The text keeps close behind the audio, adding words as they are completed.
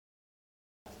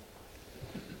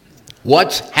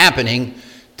What's happening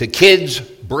to kids'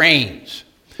 brains?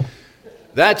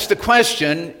 That's the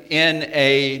question in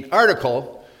an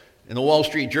article in the Wall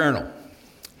Street Journal.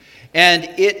 And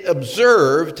it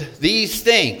observed these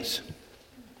things.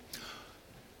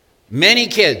 Many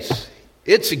kids,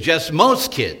 it suggests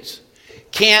most kids,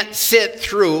 can't sit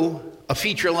through a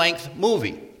feature-length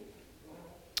movie.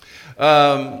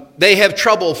 They have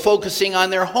trouble focusing on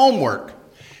their homework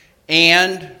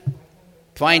and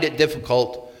find it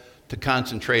difficult to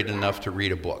concentrate enough to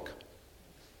read a book.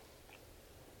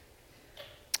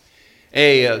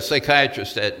 A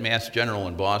psychiatrist at Mass General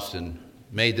in Boston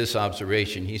made this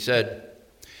observation. He said,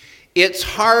 "It's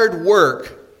hard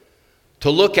work to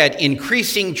look at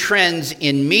increasing trends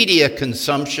in media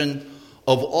consumption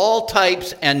of all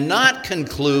types and not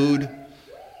conclude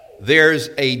there's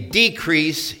a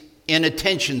decrease in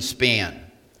attention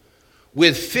span.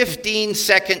 With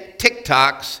 15-second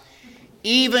TikToks,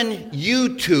 even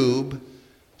YouTube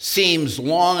seems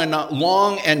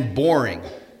long and boring.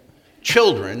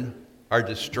 Children are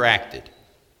distracted."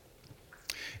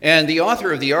 And the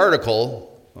author of the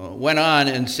article went on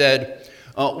and said,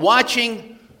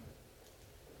 watching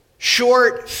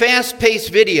short,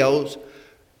 fast-paced videos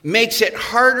makes it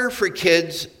harder for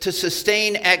kids to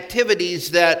sustain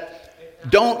activities that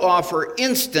don't offer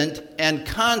instant and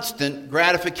constant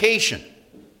gratification.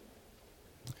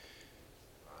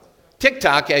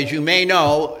 TikTok, as you may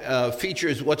know,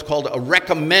 features what's called a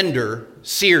recommender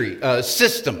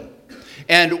system.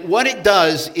 And what it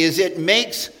does is it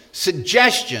makes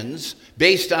suggestions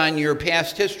based on your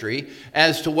past history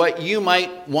as to what you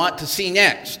might want to see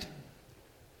next.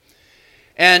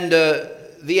 And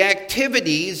the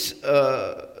activities,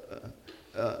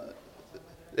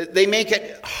 they make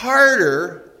it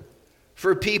harder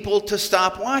for people to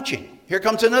stop watching. Here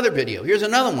comes another video. Here's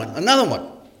another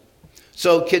one.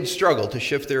 So kids struggle to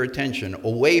shift their attention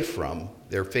away from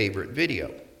their favorite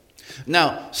video.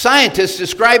 Now, scientists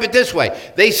describe it this way.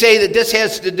 They say that this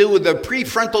has to do with the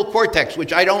prefrontal cortex,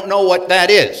 which I don't know what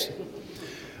that is.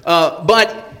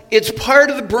 But it's part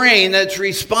of the brain that's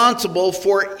responsible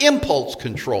for impulse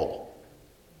control.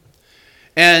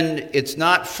 And it's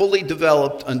not fully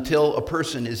developed until a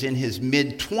person is in his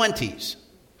mid-20s.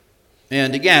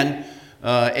 And again,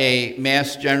 a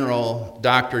Mass General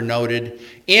doctor noted,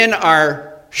 in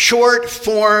our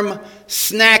short-form,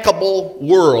 snackable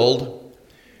world,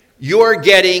 you're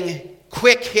getting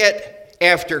quick hit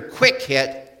after quick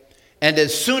hit, and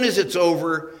as soon as it's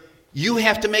over, you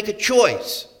have to make a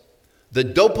choice. The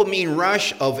dopamine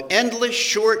rush of endless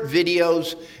short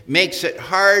videos makes it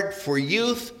hard for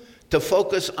youth to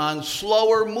focus on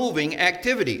slower-moving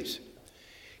activities.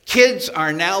 Kids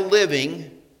are now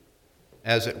living,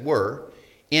 as it were,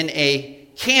 in a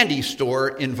candy store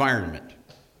environment.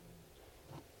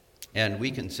 And we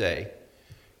can say,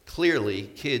 clearly,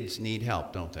 kids need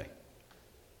help, don't they?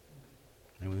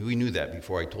 I mean, we knew that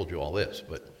before I told you all this,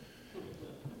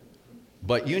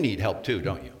 but you need help too,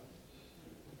 don't you?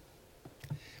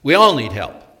 We all need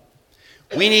help.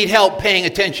 We need help paying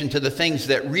attention to the things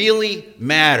that really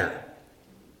matter.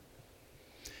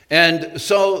 And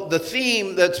so the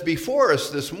theme that's before us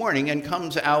this morning and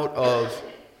comes out of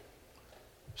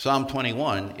Psalm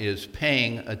 21 is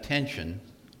paying attention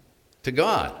to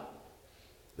God.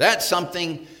 That's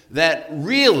something that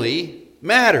really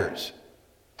matters.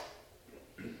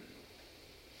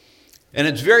 And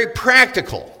it's very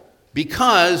practical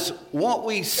because what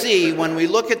we see when we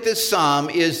look at this psalm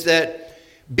is that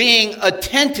being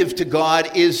attentive to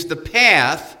God is the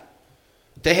path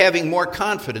to having more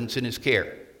confidence in His care.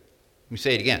 Let me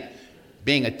say it again.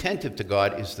 Being attentive to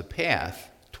God is the path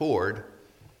toward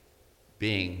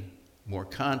being more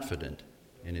confident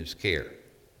in His care.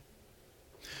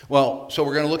 Well, so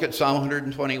we're going to look at Psalm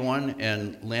 121,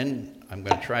 and Lynn, I'm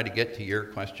going to try to get to your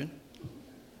question.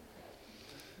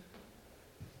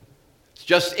 It's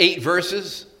just 8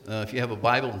 verses. If you have a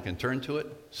Bible, you can turn to it.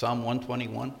 Psalm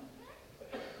 121.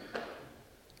 And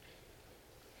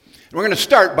we're going to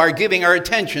start by giving our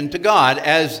attention to God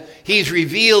as He's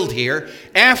revealed here.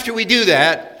 After we do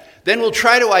that, then we'll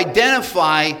try to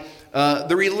identify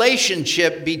the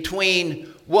relationship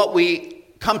between what we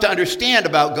come to understand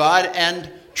about God and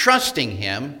trusting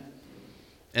Him.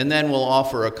 And then we'll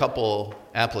offer a couple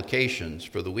applications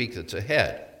for the week that's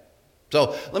ahead.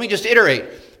 So let me just iterate.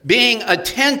 Being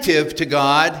attentive to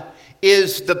God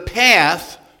is the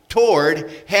path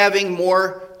toward having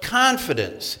more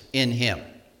confidence in Him.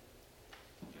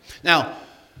 Now,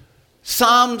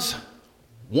 Psalms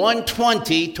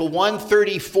 120 to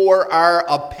 134 are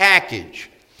a package.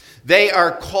 They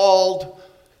are called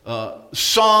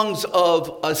songs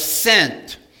of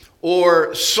ascent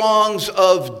or songs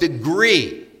of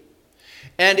degree.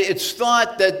 And it's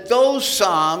thought that those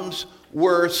psalms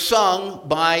were sung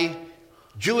by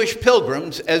Jewish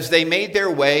pilgrims as they made their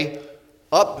way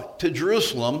up to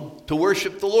Jerusalem to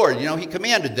worship the Lord. You know, he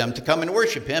commanded them to come and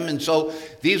worship him, and so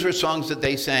these were songs that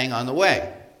they sang on the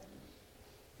way.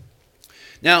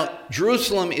 Now,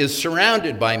 Jerusalem is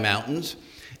surrounded by mountains,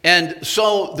 and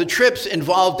so the trips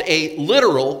involved a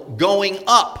literal going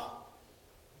up.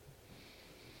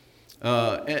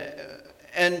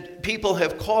 And people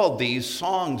have called these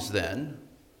songs then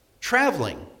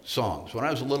traveling songs. When I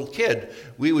was a little kid,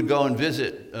 we would go and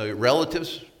visit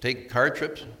relatives, take car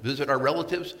trips, visit our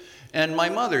relatives, and my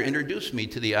mother introduced me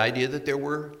to the idea that there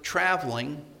were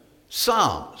traveling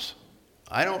psalms.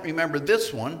 I don't remember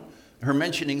this one, her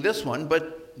mentioning this one,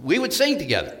 but we would sing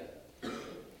together.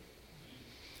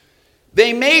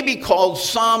 They may be called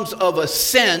psalms of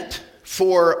ascent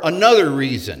for another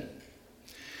reason.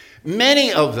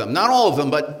 Many of them, not all of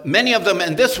them, but many of them,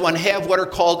 and this one, have what are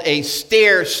called a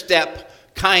stair-step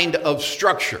kind of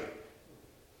structure.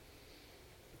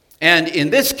 And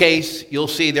in this case, you'll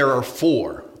see there are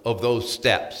 4 of those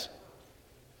steps.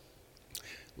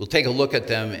 We'll take a look at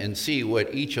them and see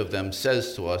what each of them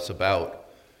says to us about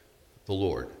the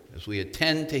Lord. As we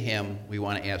attend to him, we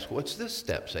want to ask, what's this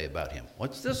step say about him?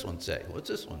 What's this one say? What's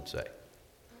this one say?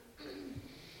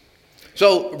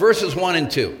 So, verses 1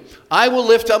 and 2. I will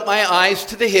lift up my eyes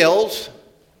to the hills.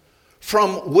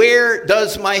 From where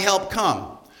does my help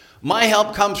come? My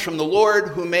help comes from the Lord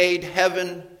who made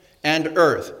heaven and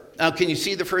earth. Now, can you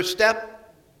see the first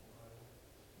step?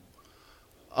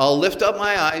 I'll lift up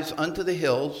my eyes unto the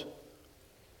hills.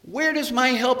 Where does my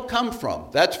help come from?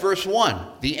 That's verse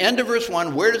 1. The end of verse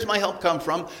 1, where does my help come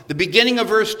from? The beginning of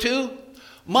verse 2,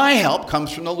 my help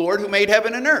comes from the Lord who made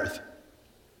heaven and earth.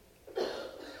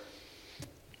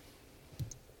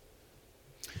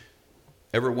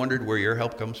 Ever wondered where your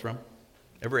help comes from?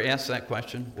 Ever asked that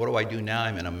question? What do I do now?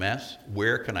 I'm in a mess.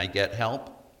 Where can I get help?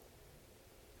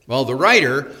 Well, the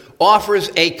writer offers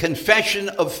a confession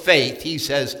of faith. He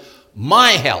says, my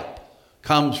help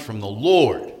comes from the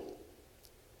Lord.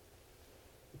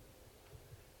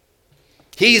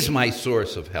 He's my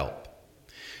source of help.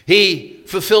 He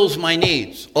fulfills my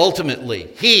needs.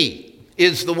 Ultimately, he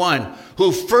is the one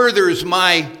who furthers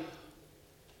my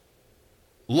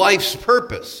life's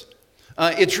purpose.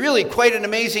 It's really quite an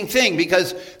amazing thing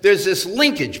because there's this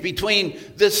linkage between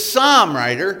this psalm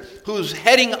writer who's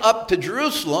heading up to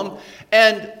Jerusalem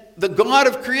and the God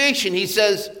of creation. He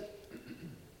says,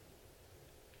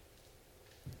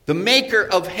 the maker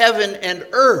of heaven and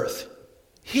earth,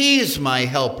 he's my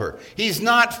helper. He's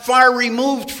not far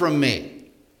removed from me.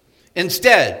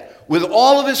 Instead, with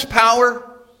all of his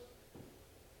power,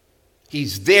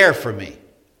 he's there for me.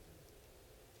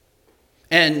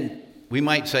 And we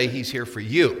might say he's here for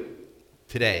you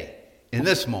today, in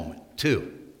this moment,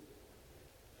 too.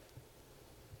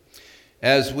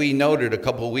 As we noted a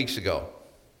couple of weeks ago,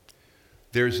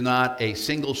 there's not a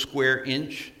single square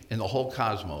inch in the whole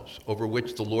cosmos over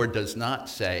which the Lord does not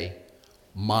say,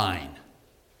 mine.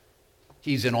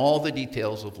 He's in all the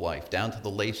details of life, down to the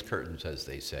lace curtains, as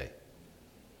they say.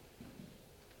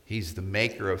 He's the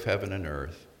maker of heaven and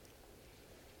earth,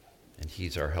 and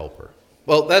he's our helper.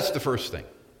 Well, that's the first thing.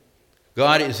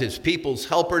 God is his people's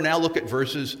helper. Now look at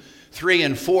verses 3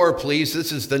 and 4, please.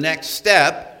 This is the next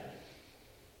step.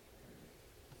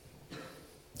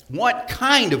 What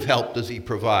kind of help does he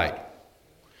provide?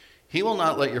 He will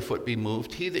not let your foot be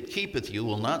moved. He that keepeth you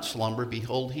will not slumber.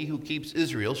 Behold, he who keeps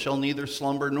Israel shall neither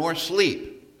slumber nor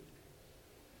sleep.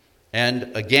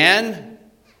 And again,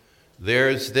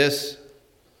 there's this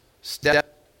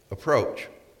step approach.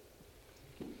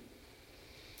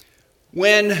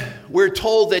 When we're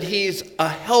told that he's a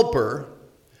helper,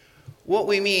 what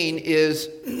we mean is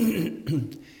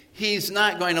he's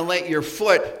not going to let your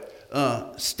foot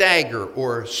stagger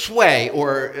or sway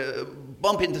or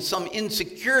bump into some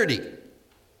insecurity.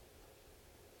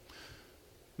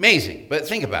 Amazing, but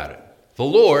think about it. The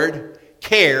Lord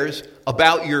cares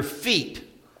about your feet.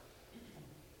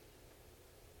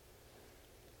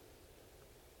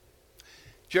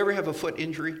 Did you ever have a foot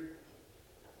injury?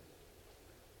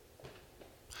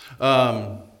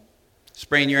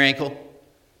 Sprain your ankle?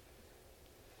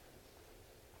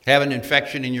 Have an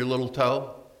infection in your little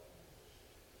toe?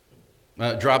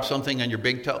 Drop something on your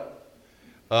big toe?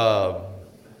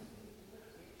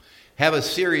 Have a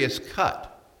serious cut?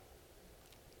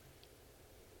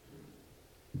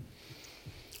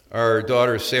 Our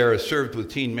daughter Sarah served with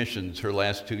Teen Missions her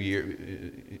last 2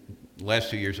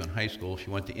 years in high school. She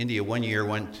went to India 1 year,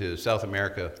 went to South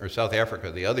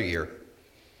Africa the other year.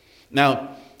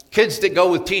 Now, kids that go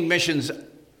with Teen Missions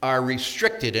are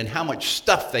restricted in how much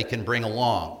stuff they can bring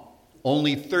along.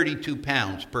 only 32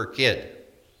 pounds per kid.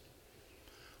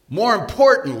 More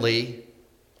importantly,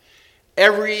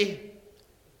 every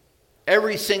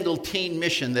single teen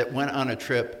mission that went on a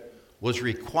trip was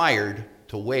required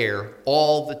to wear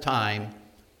all the time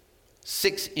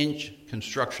 6-inch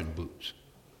construction boots.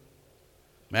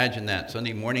 Imagine that.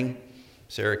 Sunday morning,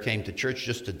 Sarah came to church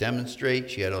just to demonstrate.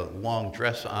 She had a long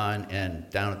dress on, and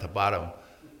down at the bottom,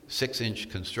 6-inch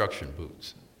construction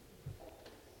boots.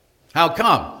 How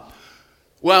come?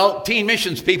 Well, teen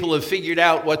missions people have figured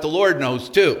out what the Lord knows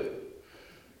too.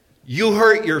 You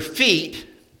hurt your feet,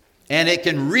 and it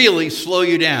can really slow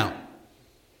you down.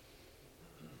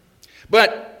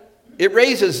 But it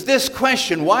raises this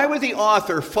question: why would the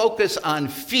author focus on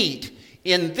feet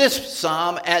in this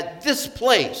psalm at this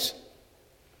place?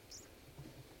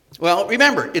 Well,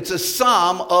 remember, it's a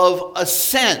psalm of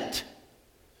ascent.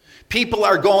 People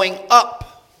are going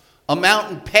up a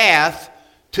mountain path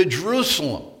to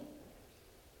Jerusalem.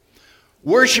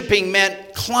 Worshiping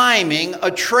meant climbing a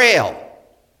trail.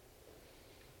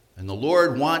 And the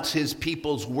Lord wants his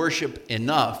people's worship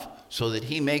enough so that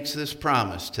he makes this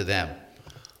promise to them: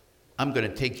 I'm going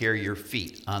to take care of your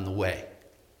feet on the way.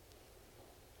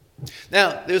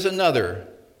 Now, there's another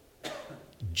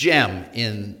gem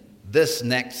in this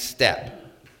next step.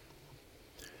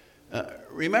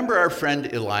 Remember our friend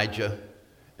Elijah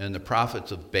and the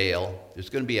prophets of Baal? There's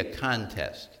going to be a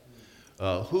contest.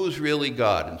 Who's really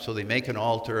God? And so they make an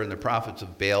altar, and the prophets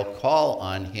of Baal call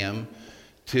on him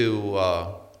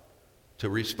to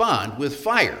respond with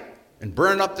fire and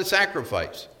burn up the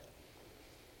sacrifice.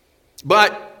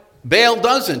 But Baal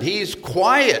doesn't. He's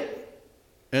quiet.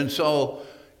 And so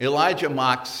Elijah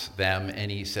mocks them,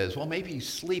 and he says, well, maybe he's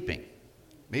sleeping.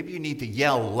 Maybe you need to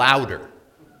yell louder.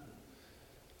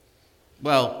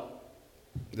 Well,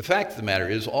 the fact of the matter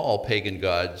is all pagan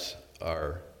gods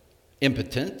are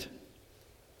impotent.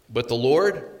 But the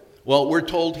Lord, well, we're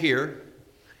told here,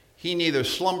 he neither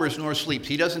slumbers nor sleeps.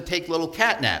 He doesn't take little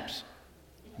cat naps.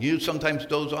 You sometimes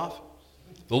doze off.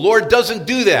 The Lord doesn't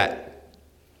do that.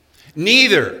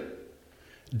 Neither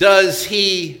does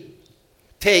he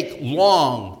take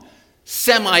long,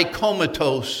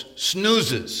 semi-comatose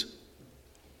snoozes.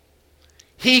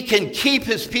 He can keep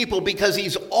his people because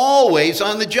he's always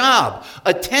on the job,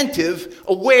 attentive,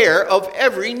 aware of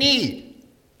every need.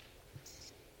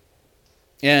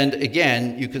 And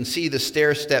again, you can see the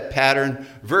stair-step pattern.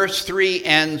 Verse 3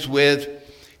 ends with,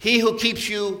 he who keeps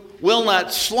you will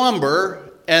not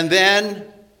slumber, and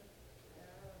then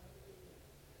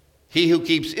he who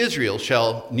keeps Israel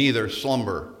shall neither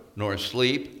slumber nor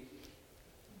sleep.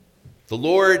 The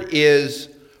Lord is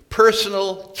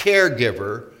personal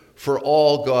caregiver for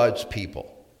all God's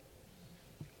people.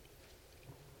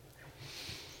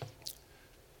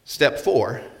 Step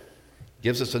 4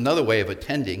 gives us another way of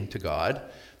attending to God.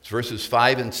 It's verses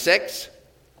 5 and 6.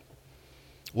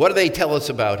 What do they tell us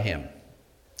about him?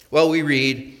 Well, we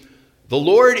read, the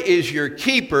Lord is your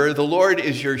keeper, the Lord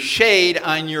is your shade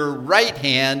on your right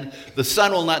hand. The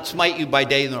sun will not smite you by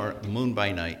day, nor the moon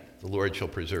by night. The Lord shall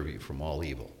preserve you from all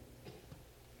evil.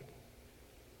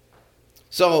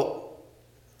 So,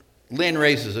 Lynn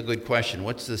raises a good question.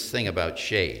 What's this thing about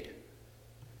shade?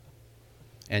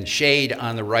 And shade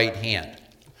on the right hand.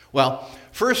 Well,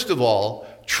 first of all,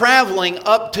 traveling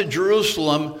up to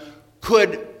Jerusalem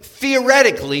could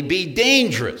theoretically be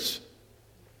dangerous.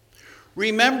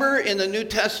 Remember in the New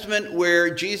Testament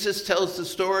where Jesus tells the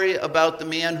story about the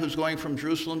man who's going from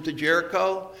Jerusalem to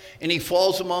Jericho and he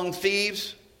falls among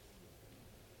thieves?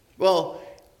 Well,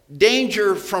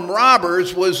 danger from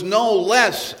robbers was no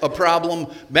less a problem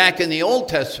back in the Old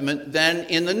Testament than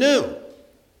in the New.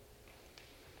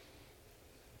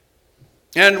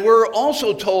 And we're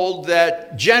also told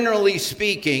that, generally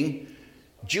speaking,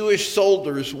 Jewish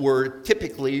soldiers were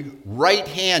typically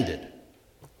right-handed.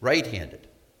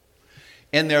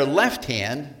 In their left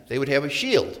hand, they would have a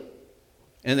shield.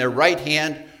 In their right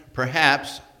hand,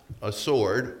 perhaps a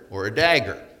sword or a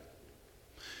dagger.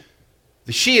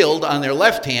 The shield on their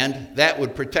left hand, that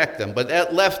would protect them, but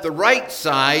that left the right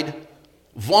side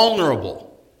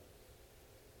vulnerable.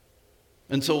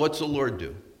 And so what's the Lord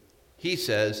do? He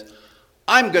says,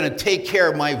 I'm going to take care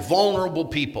of my vulnerable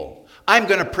people. I'm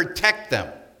going to protect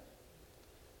them.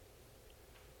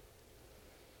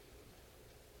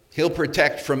 He'll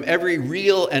protect from every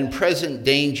real and present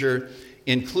danger,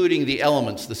 including the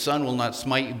elements. The sun will not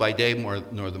smite you by day,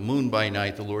 nor the moon by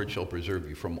night. The Lord shall preserve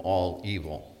you from all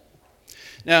evil.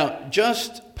 Now,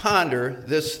 just ponder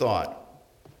this thought.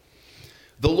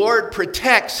 The Lord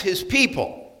protects his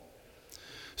people.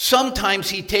 Sometimes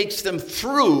he takes them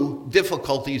through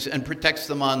difficulties and protects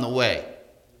them on the way.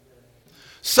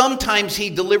 Sometimes he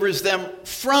delivers them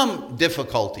from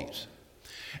difficulties.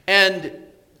 And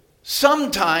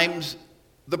sometimes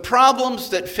the problems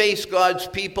that face God's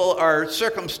people are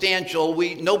circumstantial.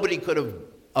 Nobody could have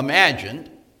imagined.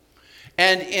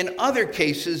 And in other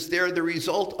cases, they're the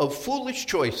result of foolish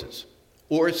choices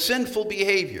or sinful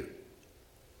behavior.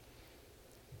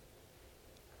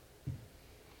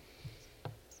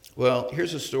 Well,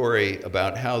 here's a story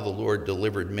about how the Lord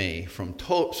delivered me from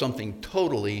something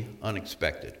totally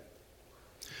unexpected.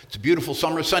 It's a beautiful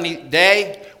summer sunny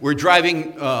day. We're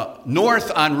driving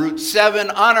north on Route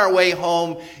 7 on our way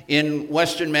home in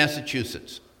western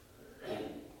Massachusetts.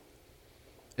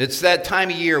 It's that time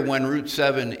of year when Route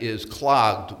 7 is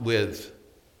clogged with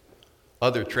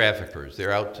other traffickers.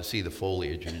 They're out to see the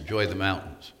foliage and enjoy the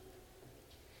mountains.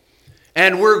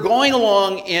 And we're going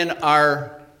along in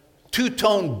our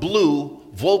two-tone blue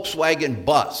Volkswagen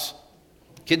bus.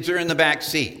 Kids are in the back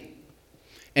seat.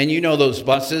 And you know those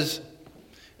buses.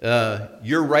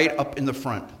 You're right up in the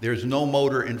front. There's no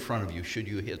motor in front of you should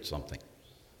you hit something.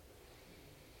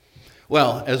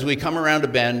 Well, as we come around a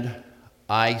bend,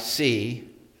 I see,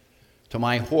 to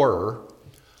my horror,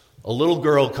 a little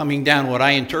girl coming down what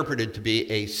I interpreted to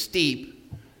be a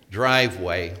steep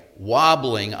driveway,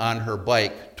 wobbling on her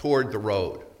bike toward the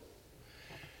road.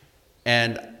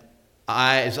 And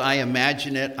as I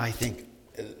imagine it, I think,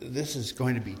 this is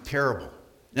going to be terrible.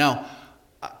 Now,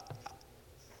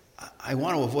 I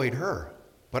want to avoid her,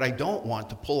 but I don't want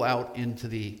to pull out into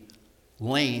the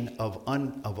lane of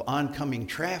oncoming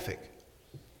traffic.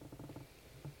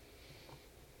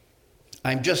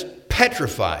 I'm just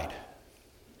petrified.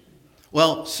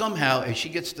 Well, somehow, as she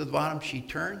gets to the bottom, she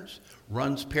turns,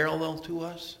 runs parallel to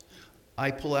us.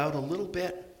 I pull out a little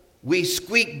bit. We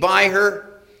squeak by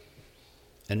her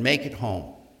and make it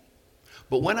home.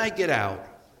 But when I get out,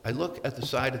 I look at the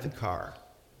side of the car,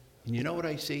 and you know what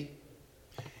I see?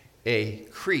 A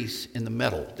crease in the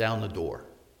metal down the door,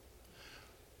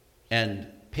 and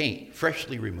paint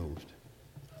freshly removed,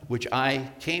 which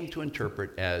I came to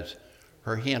interpret as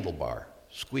her handlebar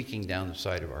squeaking down the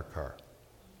side of our car.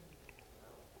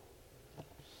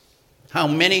 How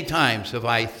many times have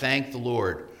I thanked the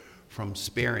Lord from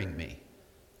sparing me,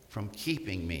 from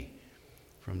keeping me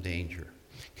from danger?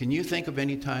 Can you think of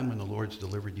any time when the Lord's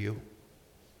delivered you?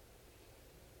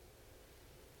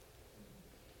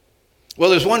 Well,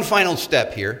 there's one final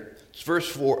step here. It's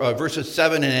verses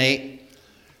 7 and 8.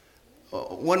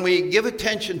 When we give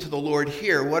attention to the Lord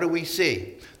here, what do we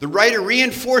see? The writer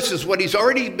reinforces what he's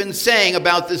already been saying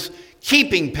about this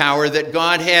keeping power that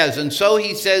God has. And so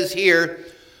he says here,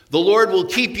 the Lord will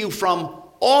keep you from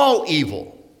all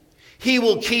evil. He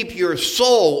will keep your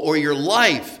soul or your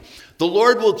life. The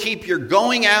Lord will keep your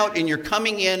going out and your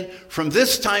coming in from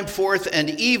this time forth and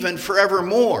even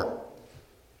forevermore.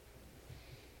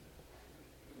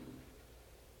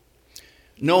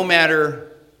 No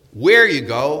matter where you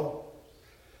go,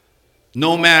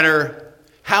 no matter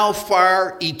how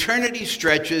far eternity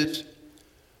stretches,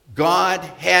 God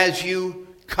has you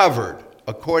covered,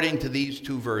 according to these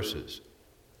two verses.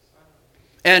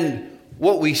 And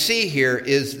what we see here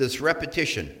is this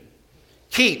repetition.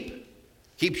 Keeps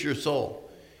your soul.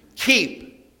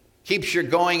 Keeps your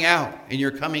going out and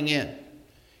your coming in.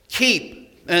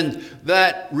 Keep, and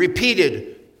that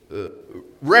repeated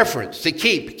reference to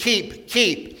keep.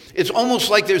 It's almost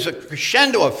like there's a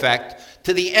crescendo effect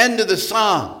to the end of the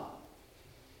psalm.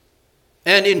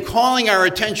 And in calling our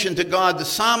attention to God, the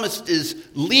psalmist is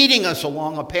leading us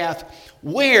along a path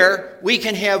where we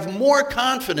can have more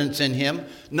confidence in him,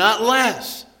 not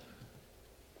less.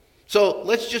 So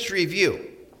let's just review.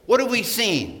 What have we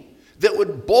seen that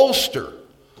would bolster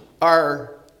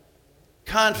our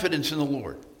confidence in the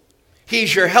Lord?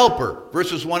 He's your helper,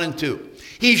 verses 1 and 2.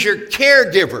 He's your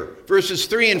caregiver, verses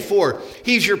 3 and 4.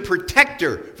 He's your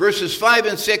protector, verses 5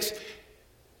 and 6.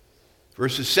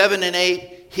 Verses 7 and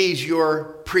 8, he's your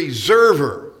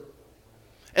preserver.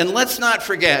 And let's not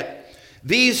forget,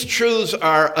 these truths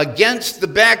are against the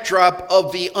backdrop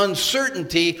of the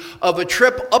uncertainty of a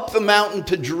trip up the mountain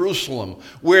to Jerusalem,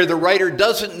 where the writer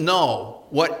doesn't know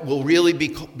what will really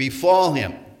befall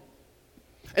him.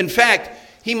 In fact,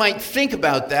 he might think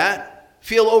about that,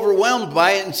 feel overwhelmed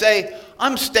by it, and say,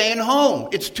 I'm staying home.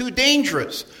 It's too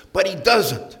dangerous. But he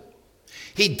doesn't.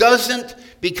 He doesn't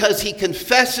because he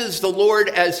confesses the Lord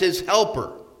as his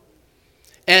helper.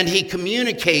 And he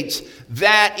communicates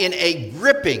that in a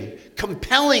gripping,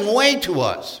 compelling way to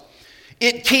us.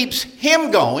 It keeps him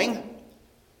going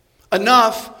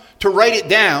enough to write it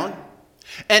down,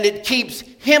 and it keeps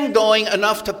him going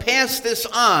enough to pass this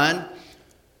on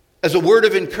as a word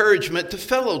of encouragement to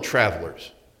fellow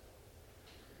travelers.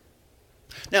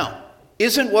 Now,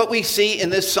 Isn't what we see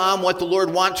in this psalm what the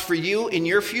Lord wants for you in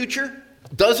your future?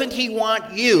 Doesn't he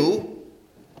want you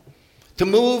to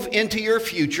move into your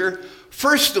future,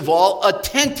 first of all,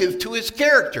 attentive to his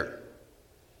character,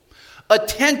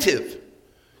 attentive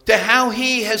to how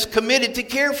he has committed to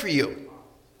care for you?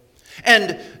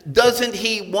 And doesn't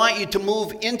he want you to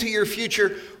move into your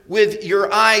future with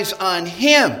your eyes on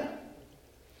him,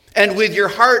 and with your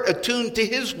heart attuned to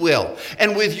his will,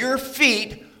 and with your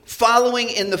feet following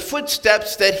in the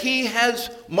footsteps that he has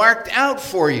marked out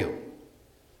for you?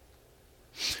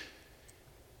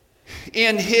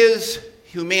 In his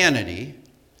humanity,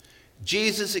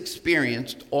 Jesus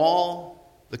experienced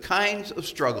all the kinds of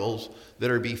struggles that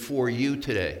are before you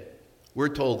today. We're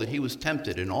told that he was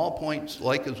tempted in all points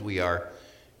like as we are,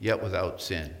 yet without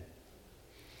sin.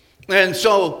 And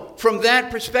so, from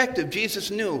that perspective,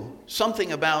 Jesus knew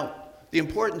something about the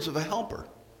importance of a helper,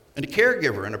 and a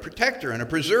caregiver, and a protector, and a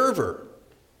preserver.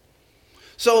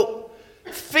 So,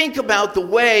 think about the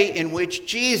way in which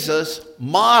Jesus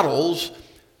models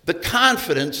the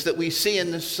confidence that we see in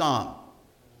this psalm.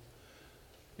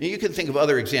 Now, you can think of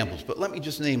other examples, but let me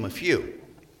just name a few.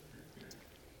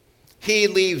 He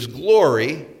leaves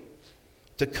glory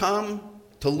to come,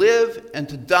 to live, and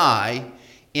to die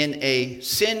in a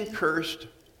sin-cursed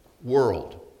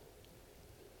world.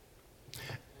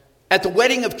 At the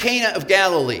wedding of Cana of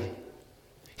Galilee,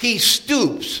 he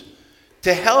stoops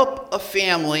to help a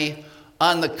family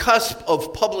on the cusp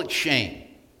of public shame.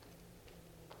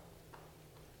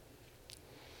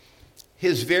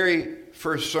 His very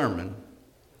first sermon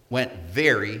went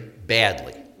very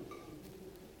badly.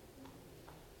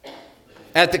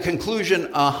 At the conclusion,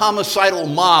 a homicidal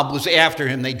mob was after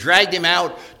him. They dragged him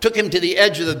out, took him to the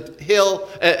edge of the hill,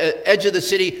 edge of the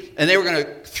city, and they were going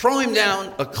to throw him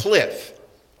down a cliff.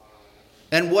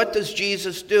 And what does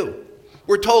Jesus do?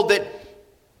 We're told that,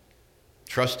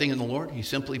 trusting in the Lord, he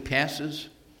simply passes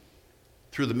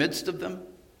through the midst of them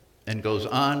and goes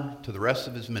on to the rest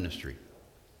of his ministry.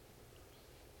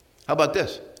 How about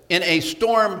this? In a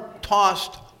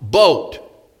storm-tossed boat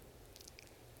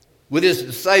with his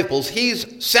disciples,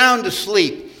 he's sound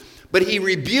asleep, but he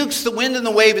rebukes the wind and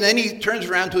the wave, and then he turns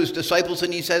around to his disciples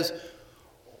and he says,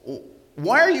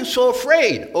 "Why are you so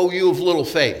afraid, O you of little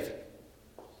faith?"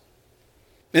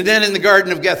 And then in the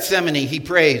Garden of Gethsemane, he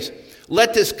prays,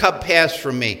 "Let this cup pass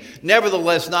from me.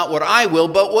 Nevertheless, not what I will,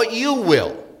 but what you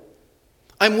will."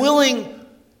 I'm willing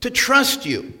to trust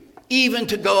you, even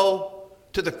to go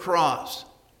to the cross.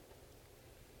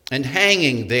 And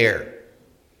hanging there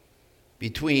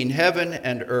between heaven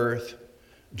and earth,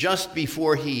 just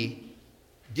before he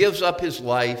gives up his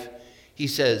life, he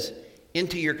says,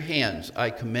 "Into your hands I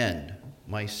commend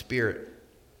my spirit."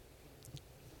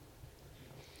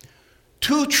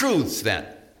 Two truths then.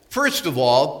 First of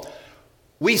all,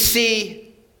 we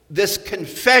see this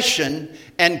confession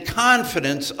and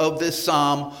confidence of this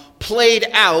psalm played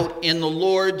out in the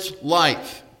Lord's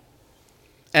life.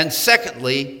 And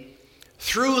secondly,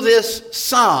 through this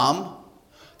psalm,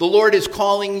 the Lord is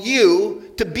calling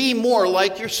you to be more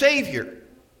like your Savior.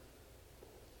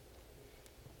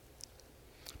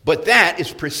 But that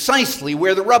is precisely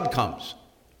where the rub comes.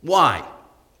 Why?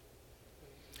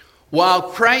 While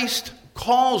Christ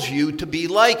calls you to be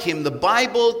like him, the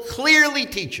Bible clearly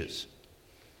teaches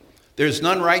there's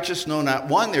none righteous, no, not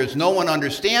one. There's no one who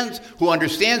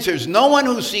understands. There's no one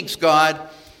who seeks God.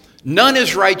 None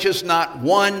is righteous, not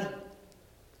one.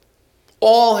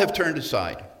 All have turned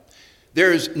aside.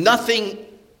 There's nothing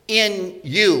in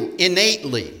you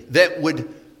innately that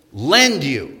would lend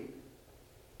you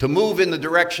to move in the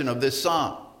direction of this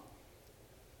psalm.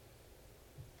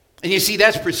 And you see,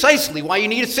 that's precisely why you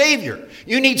need a Savior.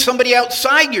 You need somebody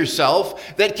outside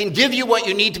yourself that can give you what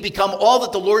you need to become all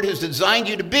that the Lord has designed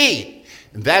you to be.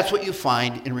 And that's what you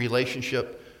find in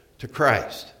relationship to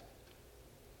Christ.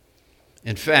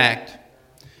 In fact,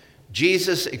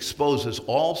 Jesus exposes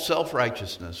all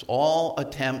self-righteousness, all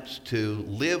attempts to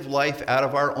live life out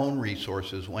of our own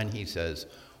resources when he says,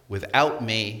 "Without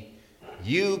me,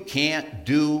 you can't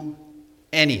do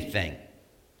anything."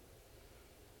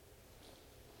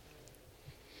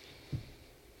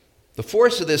 The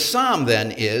force of this psalm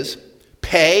then is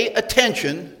pay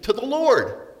attention to the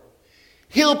Lord.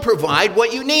 He'll provide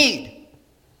what you need.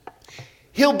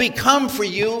 He'll become for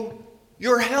you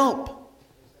your help.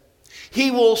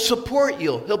 He will support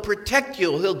you. He'll protect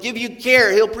you. He'll give you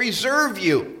care. He'll preserve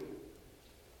you.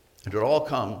 And it all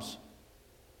comes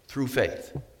through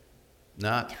faith,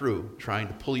 not through trying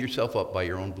to pull yourself up by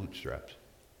your own bootstraps.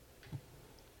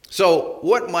 So,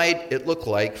 what might it look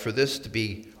like for this to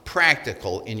be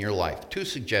practical in your life? Two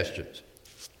suggestions.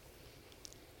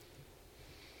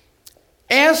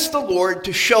 Ask the Lord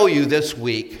to show you this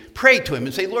week. Pray to him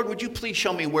and say, Lord, would you please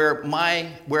show me where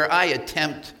I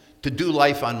attempt to do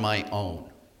life on my own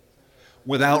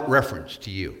without reference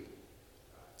to you.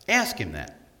 Ask him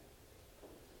that.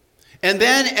 And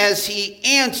then as he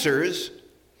answers,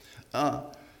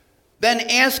 then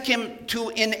ask him to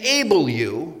enable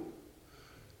you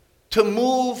to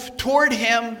move toward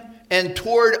him and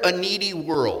toward a needy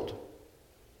world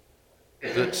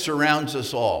that surrounds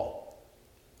us all.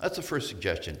 That's the first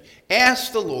suggestion.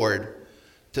 Ask the Lord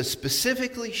to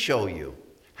specifically show you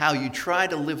how you try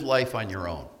to live life on your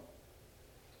own.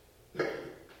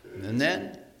 And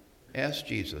then ask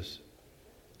Jesus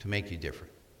to make you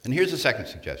different. And here's the second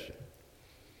suggestion.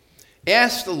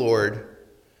 Ask the Lord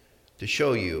to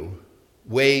show you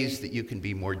ways that you can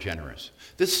be more generous.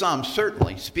 This psalm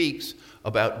certainly speaks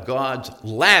about God's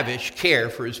lavish care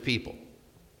for his people.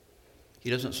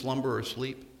 He doesn't slumber or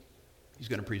sleep. He's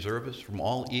going to preserve us from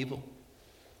all evil,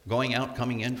 going out,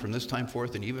 coming in from this time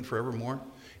forth and even forevermore.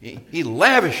 He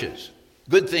lavishes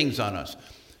good things on us,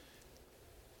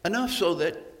 enough so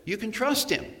that you can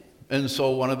trust him. And so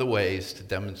one of the ways to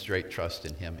demonstrate trust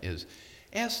in him is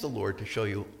ask the Lord to show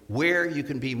you where you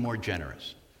can be more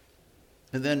generous.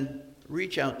 And then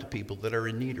reach out to people that are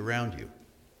in need around you.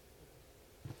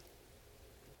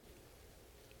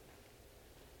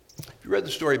 If you read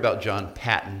the story about John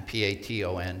Paton,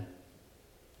 P-A-T-O-N,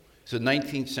 he's a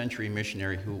 19th century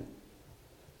missionary who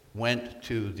went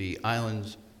to the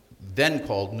islands then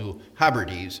called New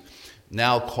Hebrides,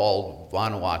 now called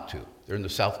Vanuatu. They're in the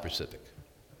South Pacific.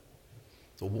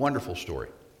 It's a wonderful story.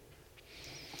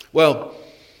 Well,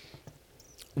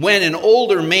 when an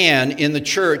older man in the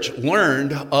church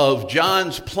learned of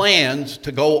John's plans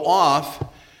to go off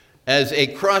as a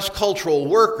cross-cultural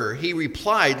worker, he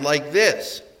replied like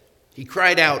this. He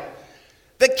cried out,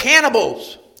 "The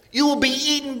cannibals! You will be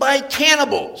eaten by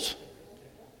cannibals!"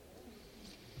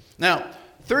 Now,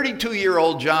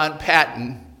 32-year-old John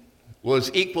Paton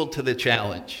was equal to the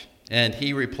challenge, and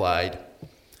he replied,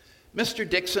 "Mr.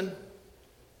 Dixon,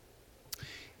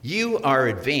 you are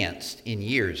advanced in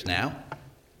years now,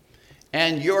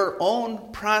 and your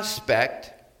own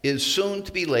prospect is soon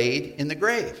to be laid in the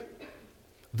grave,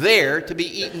 there to be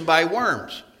eaten by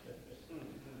worms.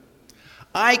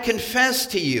 I confess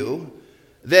to you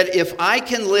that if I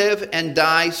can live and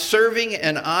die serving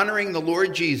and honoring the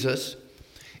Lord Jesus,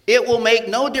 it will make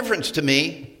no difference to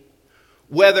me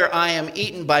whether I am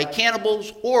eaten by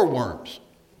cannibals or worms.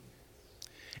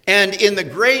 And in the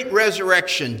great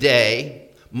resurrection day,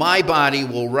 my body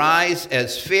will rise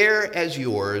as fair as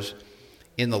yours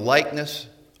in the likeness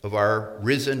of our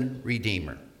risen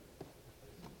Redeemer."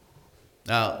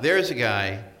 Now, there's a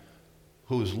guy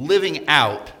who's living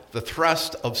out the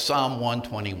thrust of Psalm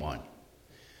 121.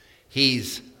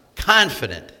 He's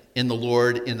confident in the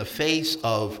Lord in the face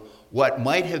of what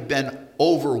might have been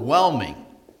overwhelming,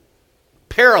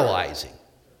 paralyzing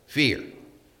fear.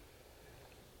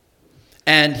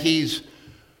 And he's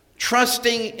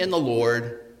trusting in the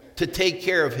Lord to take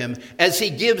care of him as he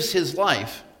gives his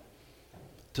life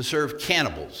to serve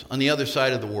cannibals on the other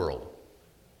side of the world.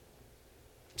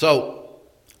 So,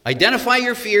 identify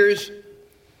your fears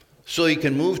so you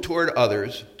can move toward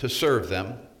others to serve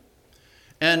them,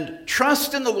 and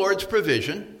trust in the Lord's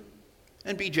provision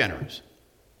and be generous.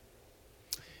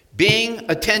 Being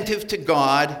attentive to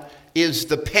God is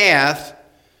the path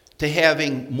to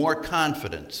having more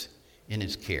confidence in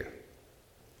his care.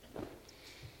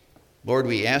 Lord,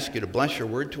 we ask you to bless your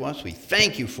word to us. We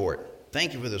thank you for it.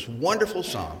 Thank you for this wonderful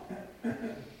song.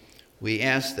 We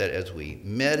ask that as we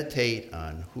meditate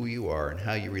on who you are and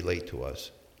how you relate to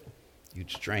us, you'd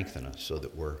strengthen us so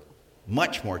that we're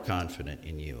much more confident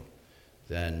in you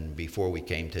than before we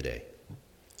came today.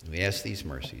 And we ask these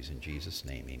mercies in Jesus'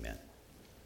 name, amen.